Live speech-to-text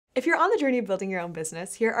If you're on the journey of building your own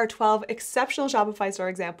business, here are 12 exceptional Shopify store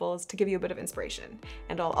examples to give you a bit of inspiration.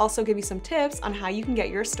 And I'll also give you some tips on how you can get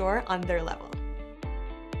your store on their level.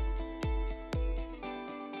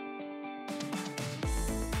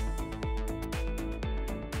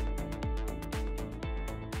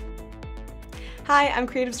 Hi, I'm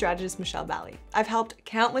creative strategist Michelle Bally. I've helped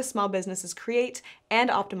countless small businesses create and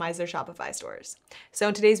optimize their Shopify stores. So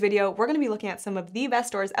in today's video, we're going to be looking at some of the best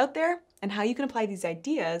stores out there and how you can apply these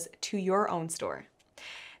ideas to your own store.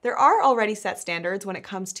 There are already set standards when it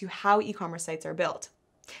comes to how e-commerce sites are built.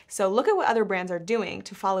 So look at what other brands are doing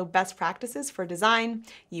to follow best practices for design,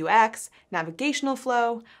 UX, navigational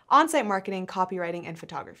flow, on-site marketing, copywriting, and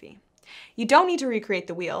photography. You don't need to recreate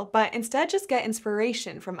the wheel, but instead just get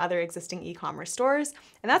inspiration from other existing e-commerce stores,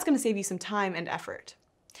 and that's going to save you some time and effort.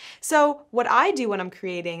 So what I do when I'm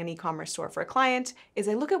creating an e-commerce store for a client is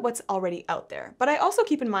I look at what's already out there, but I also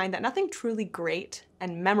keep in mind that nothing truly great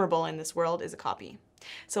and memorable in this world is a copy.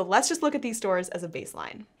 So let's just look at these stores as a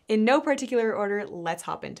baseline. In no particular order, let's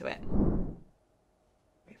hop into it.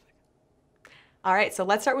 All right, so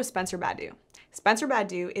let's start with Spencer Badu. Spencer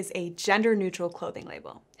Badu is a gender-neutral clothing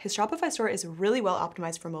label. His Shopify store is really well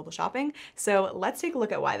optimized for mobile shopping, so let's take a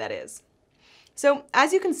look at why that is. So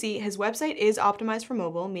as you can see, his website is optimized for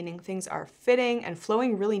mobile, meaning things are fitting and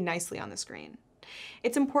flowing really nicely on the screen.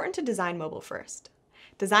 It's important to design mobile first.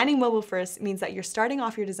 Designing mobile first means that you're starting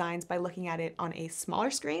off your designs by looking at it on a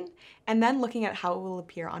smaller screen and then looking at how it will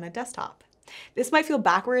appear on a desktop. This might feel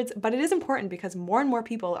backwards, but it is important because more and more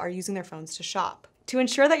people are using their phones to shop. To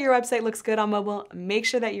ensure that your website looks good on mobile, make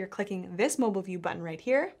sure that you're clicking this mobile view button right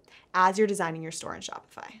here as you're designing your store in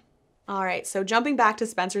Shopify. All right, so jumping back to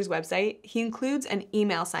Spencer's website, he includes an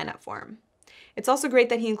email sign-up form. It's also great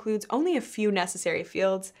that he includes only a few necessary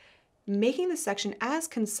fields, making this section as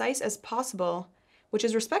concise as possible, which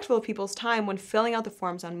is respectful of people's time when filling out the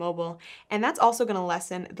forms on mobile, and that's also going to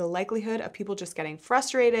lessen the likelihood of people just getting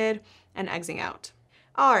frustrated and exiting out.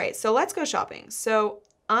 All right, so let's go shopping. So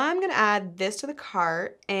I'm gonna add this to the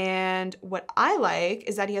cart, and what I like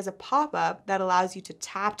is that he has a pop-up that allows you to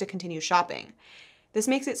tap to continue shopping. This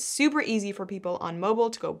makes it super easy for people on mobile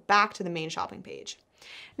to go back to the main shopping page.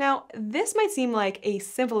 Now, this might seem like a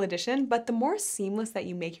simple addition, but the more seamless that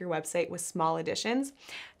you make your website with small additions,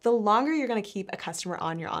 the longer you're gonna keep a customer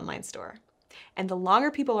on your online store. And the longer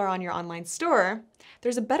people are on your online store,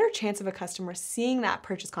 there's a better chance of a customer seeing that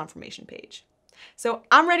purchase confirmation page. So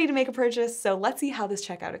I'm ready to make a purchase, so let's see how this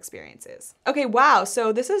checkout experience is. Okay, wow,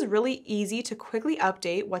 so this is really easy to quickly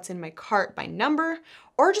update what's in my cart by number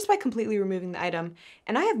or just by completely removing the item.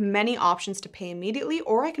 And I have many options to pay immediately,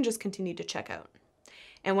 or I can just continue to check out.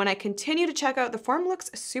 And when I continue to check out, the form looks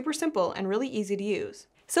super simple and really easy to use.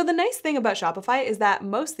 So the nice thing about Shopify is that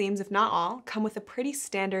most themes, if not all, come with a pretty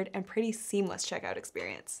standard and pretty seamless checkout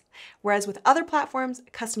experience. Whereas with other platforms,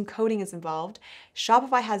 custom coding is involved,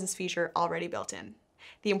 Shopify has this feature already built in.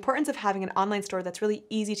 The importance of having an online store that's really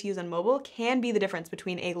easy to use on mobile can be the difference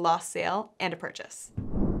between a lost sale and a purchase.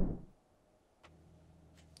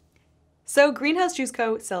 So Greenhouse Juice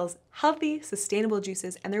Co. sells healthy, sustainable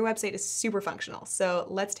juices, and their website is super functional. So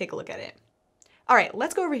let's take a look at it. All right,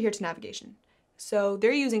 let's go over here to navigation. So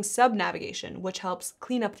they're using sub-navigation, which helps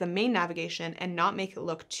clean up the main navigation and not make it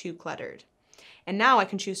look too cluttered. And now I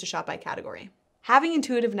can choose to shop by category. Having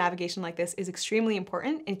intuitive navigation like this is extremely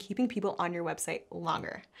important in keeping people on your website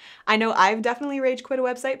longer. I know I've definitely rage quit a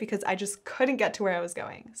website because I just couldn't get to where I was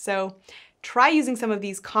going. So try using some of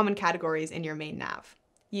these common categories in your main nav.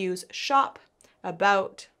 Use shop,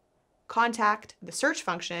 about, contact, the search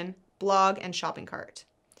function, blog, and shopping cart.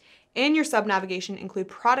 In your sub-navigation, include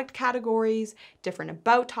product categories, different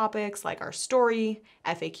about topics like our story,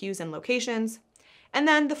 FAQs, and locations. And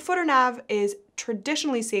then the footer nav is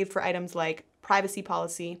traditionally saved for items like privacy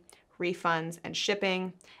policy, refunds and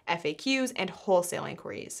shipping, FAQs, and wholesale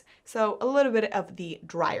inquiries. So a little bit of the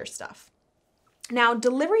drier stuff. Now,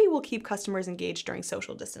 delivery will keep customers engaged during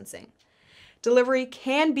social distancing. Delivery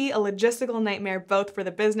can be a logistical nightmare both for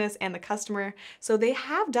the business and the customer, so they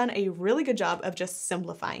have done a really good job of just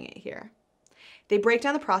simplifying it here. They break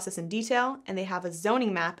down the process in detail, and they have a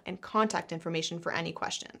zoning map and contact information for any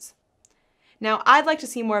questions. Now, I'd like to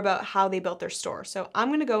see more about how they built their store, so I'm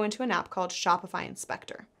going to go into an app called Shopify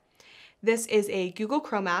Inspector. This is a Google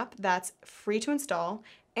Chrome app that's free to install,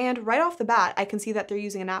 and right off the bat, I can see that they're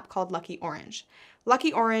using an app called Lucky Orange.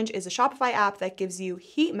 Lucky Orange is a Shopify app that gives you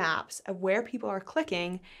heat maps of where people are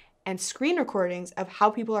clicking and screen recordings of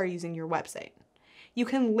how people are using your website. You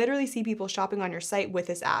can literally see people shopping on your site with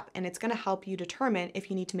this app, and it's going to help you determine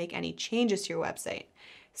if you need to make any changes to your website.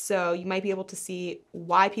 So you might be able to see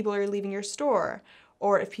why people are leaving your store,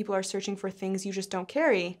 or if people are searching for things you just don't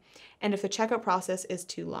carry, and if the checkout process is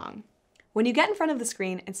too long. When you get in front of the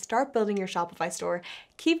screen and start building your Shopify store,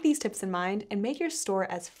 keep these tips in mind and make your store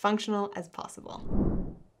as functional as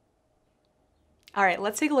possible. All right,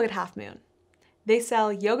 let's take a look at Halfmoon. They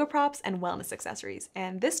sell yoga props and wellness accessories,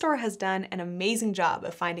 and this store has done an amazing job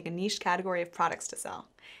of finding a niche category of products to sell.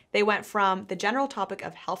 They went from the general topic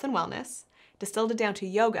of health and wellness, distilled it down to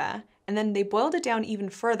yoga, and then they boiled it down even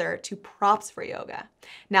further to props for yoga.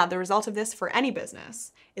 Now, the result of this for any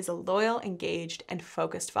business is a loyal, engaged, and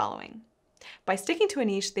focused following. By sticking to a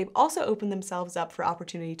niche, they've also opened themselves up for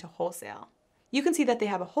opportunity to wholesale. You can see that they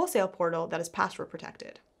have a wholesale portal that is password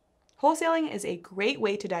protected. Wholesaling is a great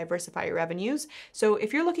way to diversify your revenues, so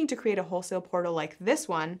if you're looking to create a wholesale portal like this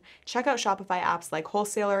one, check out Shopify apps like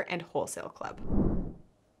Wholesaler and Wholesale Club.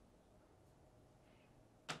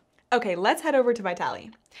 Okay, let's head over to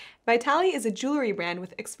Vitaly. Vitaly is a jewelry brand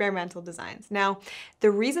with experimental designs. Now, the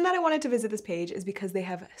reason that I wanted to visit this page is because they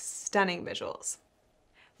have stunning visuals.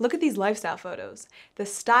 Look at these lifestyle photos. The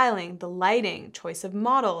styling, the lighting, choice of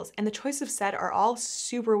models, and the choice of set are all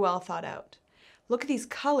super well thought out. Look at these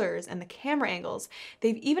colors and the camera angles.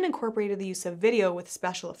 They've even incorporated the use of video with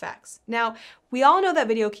special effects. Now, we all know that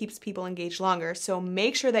video keeps people engaged longer, so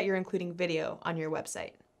make sure that you're including video on your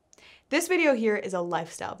website. This video here is a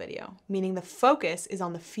lifestyle video, meaning the focus is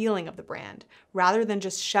on the feeling of the brand, rather than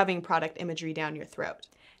just shoving product imagery down your throat.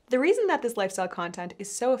 The reason that this lifestyle content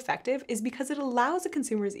is so effective is because it allows a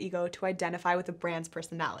consumer's ego to identify with a brand's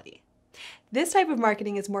personality. This type of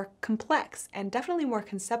marketing is more complex and definitely more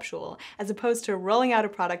conceptual as opposed to rolling out a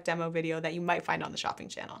product demo video that you might find on the shopping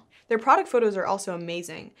channel. Their product photos are also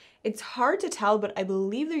amazing. It's hard to tell, but I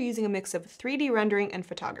believe they're using a mix of 3D rendering and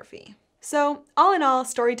photography. So all in all,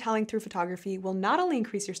 storytelling through photography will not only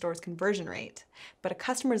increase your store's conversion rate, but a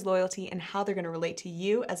customer's loyalty and how they're going to relate to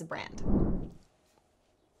you as a brand.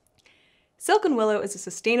 Silk & Willow is a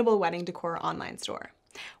sustainable wedding decor online store.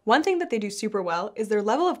 One thing that they do super well is their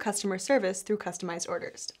level of customer service through customized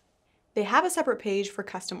orders. They have a separate page for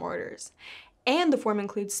custom orders, and the form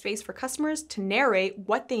includes space for customers to narrate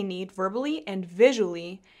what they need verbally and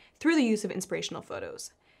visually through the use of inspirational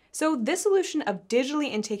photos. So this solution of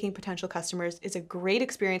digitally intaking potential customers is a great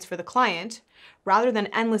experience for the client, rather than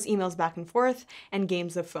endless emails back and forth and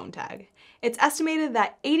games of phone tag. It's estimated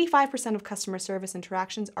that 85% of customer service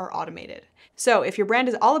interactions are automated. So if your brand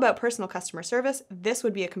is all about personal customer service, this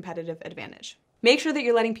would be a competitive advantage. Make sure that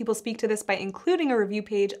you're letting people speak to this by including a review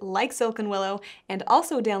page like Silk & Willow and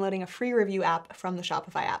also downloading a free review app from the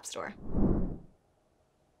Shopify App Store.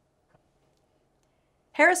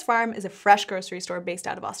 Harris Farm is a fresh grocery store based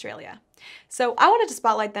out of Australia. So I wanted to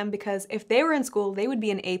spotlight them because if they were in school, they would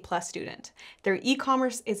be an A+ student. Their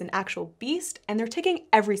e-commerce is an actual beast and they're ticking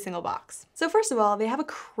every single box. So first of all, they have a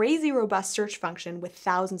crazy robust search function with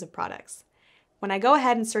thousands of products. When I go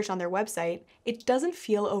ahead and search on their website, it doesn't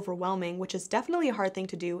feel overwhelming, which is definitely a hard thing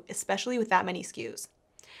to do, especially with that many SKUs.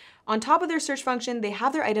 On top of their search function, they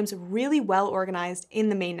have their items really well organized in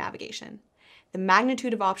the main navigation. The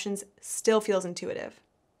magnitude of options still feels intuitive.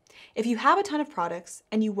 If you have a ton of products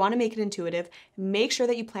and you want to make it intuitive, make sure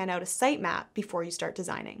that you plan out a sitemap before you start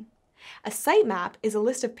designing. A sitemap is a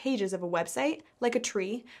list of pages of a website, like a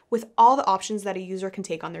tree, with all the options that a user can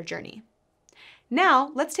take on their journey.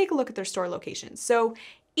 Now, let's take a look at their store locations. So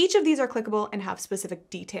each of these are clickable and have specific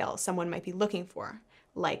details someone might be looking for,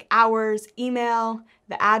 like hours, email,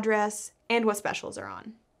 the address, and what specials are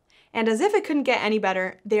on. And as if it couldn't get any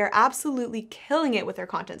better, they are absolutely killing it with their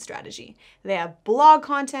content strategy. They have blog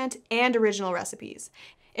content and original recipes.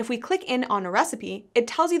 If we click in on a recipe, it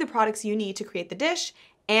tells you the products you need to create the dish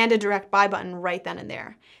and a direct buy button right then and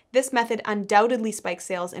there. This method undoubtedly spikes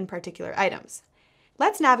sales in particular items.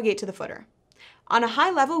 Let's navigate to the footer. On a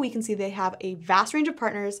high level, we can see they have a vast range of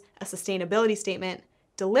partners, a sustainability statement,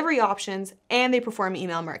 delivery options, and they perform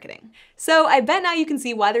email marketing. So I bet now you can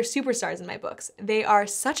see why they're superstars in my books. They are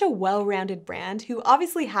such a well-rounded brand who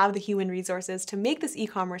obviously have the human resources to make this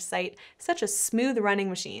e-commerce site such a smooth running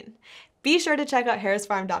machine. Be sure to check out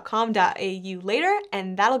harrisfarm.com.au later,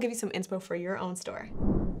 and that'll give you some inspo for your own store.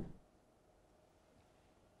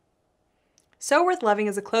 So Worth Loving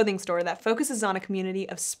is a clothing store that focuses on a community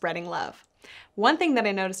of spreading love. One thing that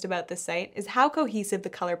I noticed about this site is how cohesive the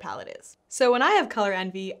color palette is. So when I have color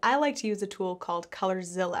envy, I like to use a tool called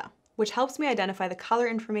Colorzilla, which helps me identify the color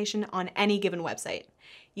information on any given website.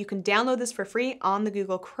 You can download this for free on the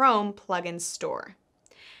Google Chrome plugin store.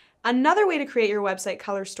 Another way to create your website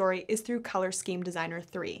color story is through Color Scheme Designer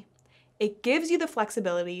 3. It gives you the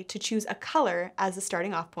flexibility to choose a color as a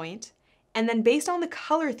starting off point, and then based on the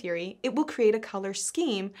color theory, it will create a color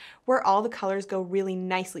scheme where all the colors go really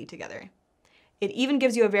nicely together. It even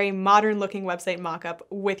gives you a very modern looking website mockup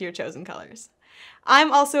with your chosen colors.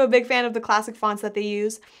 I'm also a big fan of the classic fonts that they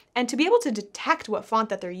use, and to be able to detect what font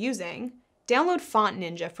that they're using, download Font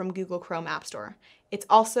Ninja from Google Chrome App Store. It's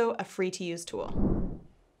also a free to use tool.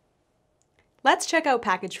 Let's check out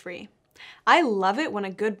Package Free. I love it when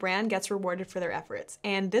a good brand gets rewarded for their efforts,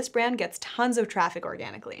 and this brand gets tons of traffic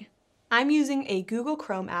organically. I'm using a Google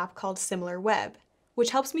Chrome app called SimilarWeb,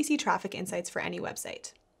 which helps me see traffic insights for any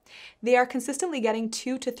website. They are consistently getting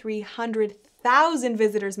 200,000 to 300,000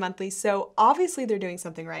 visitors monthly, so obviously they're doing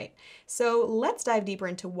something right. So let's dive deeper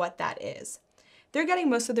into what that is. They're getting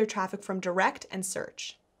most of their traffic from direct and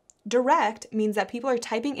search. Direct means that people are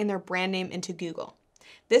typing in their brand name into Google.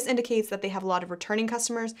 This indicates that they have a lot of returning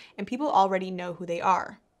customers and people already know who they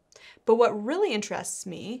are. But what really interests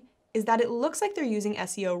me is that it looks like they're using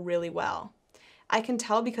SEO really well. I can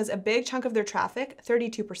tell because a big chunk of their traffic,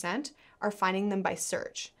 32%, are finding them by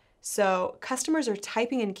search. So customers are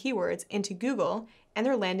typing in keywords into Google and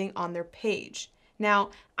they're landing on their page.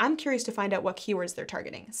 Now, I'm curious to find out what keywords they're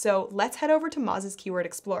targeting. So let's head over to Moz's Keyword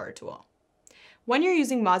Explorer tool. When you're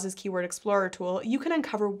using Moz's Keyword Explorer tool, you can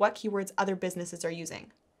uncover what keywords other businesses are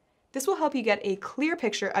using. This will help you get a clear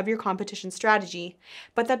picture of your competition strategy,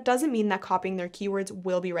 but that doesn't mean that copying their keywords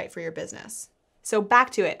will be right for your business. So back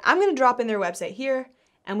to it. I'm going to drop in their website here,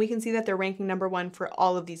 and we can see that they're ranking #1 for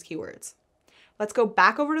all of these keywords. Let's go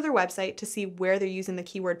back over to their website to see where they're using the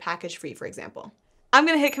keyword package free, for example. I'm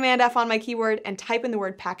going to hit Command F on my keyword and type in the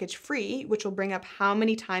word package free, which will bring up how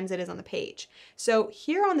many times it is on the page. So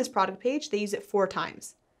here on this product page, they use it 4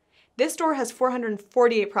 times. This store has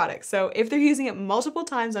 448 products, so if they're using it multiple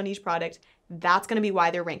times on each product, that's going to be why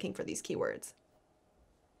they're ranking for these keywords.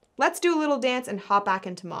 Let's do a little dance and hop back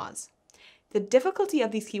into Moz. The difficulty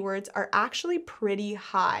of these keywords are actually pretty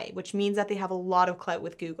high, which means that they have a lot of clout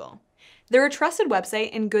with Google. They're a trusted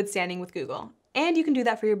website in good standing with Google, and you can do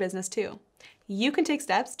that for your business too. You can take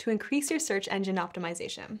steps to increase your search engine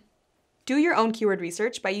optimization. Do your own keyword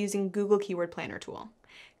research by using Google Keyword Planner tool.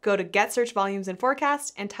 Go to Get Search Volumes and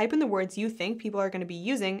Forecast and type in the words you think people are going to be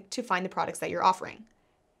using to find the products that you're offering.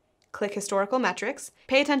 Click Historical Metrics,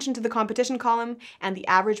 pay attention to the competition column and the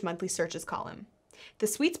average monthly searches column. The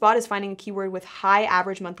sweet spot is finding a keyword with high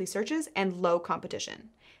average monthly searches and low competition.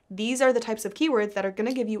 These are the types of keywords that are going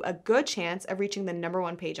to give you a good chance of reaching the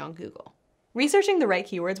 #1 page on Google. Researching the right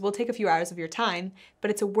keywords will take a few hours of your time,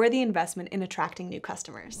 but it's a worthy investment in attracting new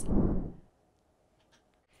customers.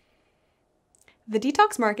 The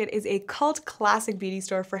Detox Market is a cult classic beauty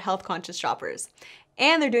store for health-conscious shoppers,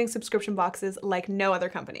 and they're doing subscription boxes like no other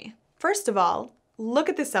company. First of all, look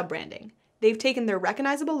at this sub-branding. They've taken their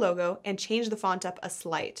recognizable logo and changed the font up a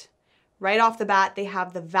slight. Right off the bat, they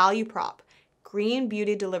have the value prop, green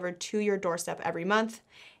beauty delivered to your doorstep every month,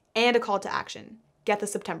 and a call to action, get the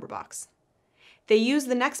September box. They use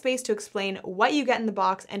the next space to explain what you get in the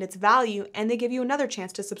box and its value, and they give you another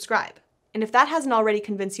chance to subscribe. And if that hasn't already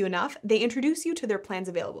convinced you enough, they introduce you to their plans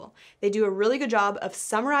available. They do a really good job of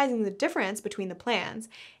summarizing the difference between the plans,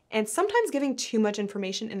 and sometimes giving too much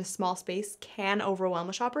information in a small space can overwhelm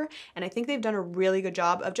a shopper, and I think they've done a really good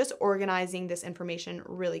job of just organizing this information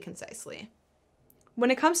really concisely.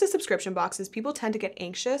 When it comes to subscription boxes, people tend to get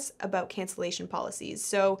anxious about cancellation policies,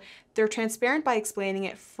 so they're transparent by explaining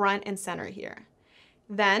it front and center here.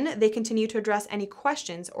 Then they continue to address any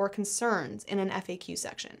questions or concerns in an FAQ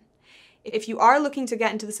section. If you are looking to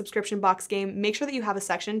get into the subscription box game, make sure that you have a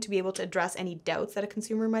section to be able to address any doubts that a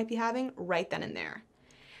consumer might be having right then and there.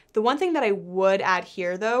 The one thing that I would add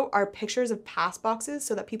here, though, are pictures of past boxes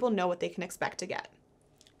so that people know what they can expect to get.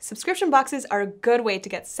 Subscription boxes are a good way to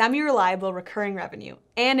get semi-reliable recurring revenue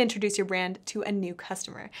and introduce your brand to a new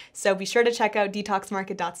customer. So be sure to check out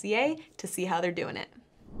detoxmarket.ca to see how they're doing it.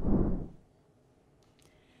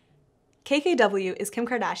 KKW is Kim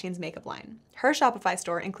Kardashian's makeup line. Her Shopify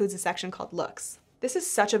store includes a section called Looks. This is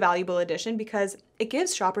such a valuable addition because it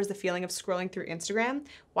gives shoppers the feeling of scrolling through Instagram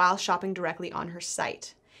while shopping directly on her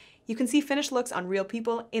site. You can see finished looks on real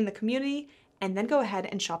people in the community and then go ahead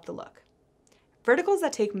and shop the look. Verticals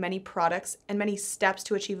that take many products and many steps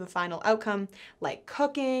to achieve a final outcome, like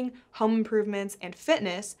cooking, home improvements, and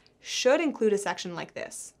fitness, should include a section like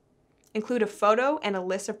this. Include a photo and a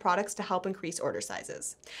list of products to help increase order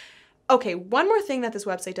sizes. Okay, one more thing that this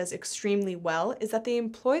website does extremely well is that they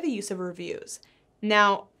employ the use of reviews.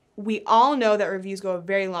 Now, we all know that reviews go a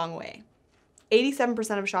very long way.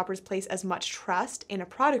 87% of shoppers place as much trust in a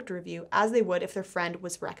product review as they would if their friend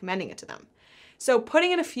was recommending it to them. So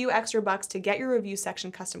putting in a few extra bucks to get your review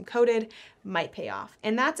section custom coded might pay off,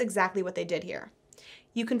 and that's exactly what they did here.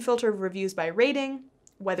 You can filter reviews by rating,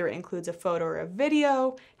 whether it includes a photo or a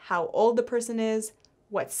video, how old the person is,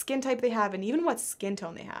 what skin type they have, and even what skin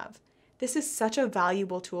tone they have. This is such a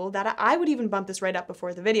valuable tool that I would even bump this right up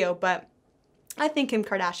before the video, but I think Kim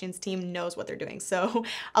Kardashian's team knows what they're doing, so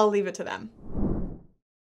I'll leave it to them.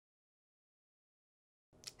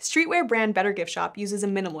 Streetwear brand Better Gift Shop uses a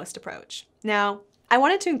minimalist approach. Now, I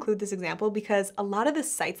wanted to include this example because a lot of the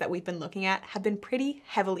sites that we've been looking at have been pretty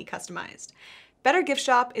heavily customized. Better Gift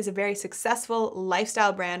Shop is a very successful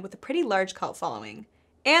lifestyle brand with a pretty large cult following.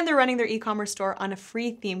 And they're running their e-commerce store on a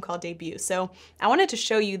free theme called Debut. So I wanted to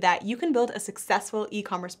show you that you can build a successful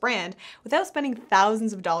e-commerce brand without spending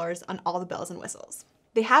thousands of dollars on all the bells and whistles.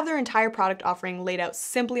 They have their entire product offering laid out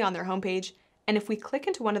simply on their homepage. And if we click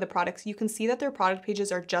into one of the products, you can see that their product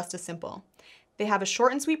pages are just as simple. They have a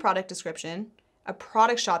short and sweet product description, a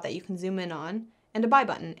product shot that you can zoom in on, and a buy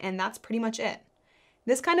button, and that's pretty much it.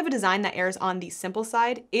 This kind of a design that errs on the simple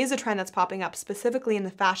side is a trend that's popping up specifically in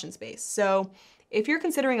the fashion space. So if you're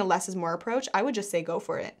considering a less is more approach, I would just say go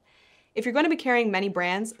for it. If you're going to be carrying many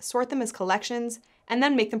brands, sort them as collections and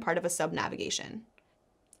then make them part of a sub-navigation.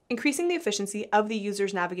 Increasing the efficiency of the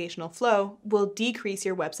user's navigational flow will decrease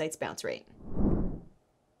your website's bounce rate.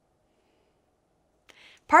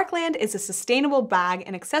 Parkland is a sustainable bag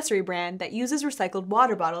and accessory brand that uses recycled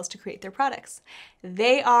water bottles to create their products.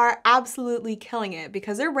 They are absolutely killing it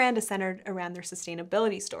because their brand is centered around their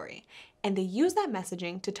sustainability story, and they use that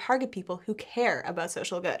messaging to target people who care about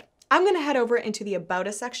social good. I'm gonna head over into the About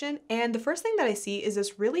Us section, and the first thing that I see is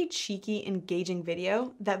this really cheeky, engaging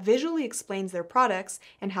video that visually explains their products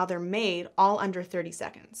and how they're made all under 30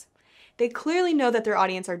 seconds. They clearly know that their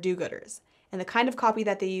audience are do-gooders, and the kind of copy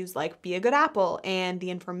that they use, like be a good apple, and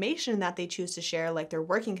the information that they choose to share, like their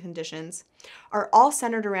working conditions, are all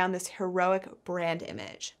centered around this heroic brand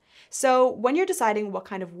image. So when you're deciding what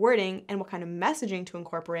kind of wording and what kind of messaging to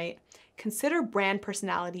incorporate, consider brand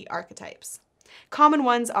personality archetypes. Common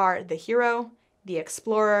ones are the hero, the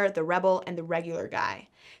explorer, the rebel, and the regular guy.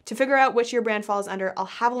 To figure out which your brand falls under, I'll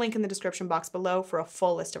have a link in the description box below for a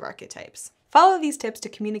full list of archetypes. Follow these tips to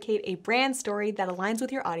communicate a brand story that aligns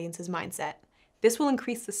with your audience's mindset. This will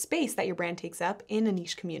increase the space that your brand takes up in a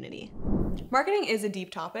niche community. Marketing is a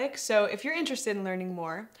deep topic, so if you're interested in learning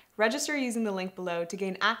more, register using the link below to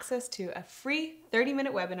gain access to a free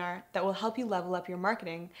 30-minute webinar that will help you level up your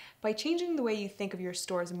marketing by changing the way you think of your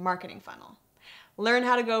store's marketing funnel. Learn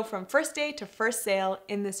how to go from first day to first sale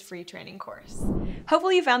in this free training course.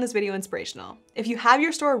 Hopefully you found this video inspirational. If you have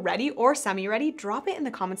your store ready or semi-ready, drop it in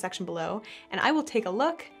the comment section below and I will take a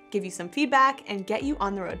look, give you some feedback, and get you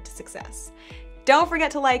on the road to success. Don't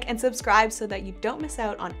forget to like and subscribe so that you don't miss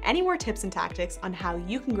out on any more tips and tactics on how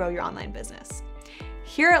you can grow your online business.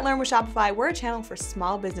 Here at Learn with Shopify, we're a channel for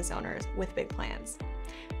small business owners with big plans.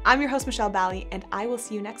 I'm your host, Michelle Bally, and I will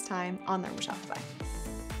see you next time on Learn with Shopify.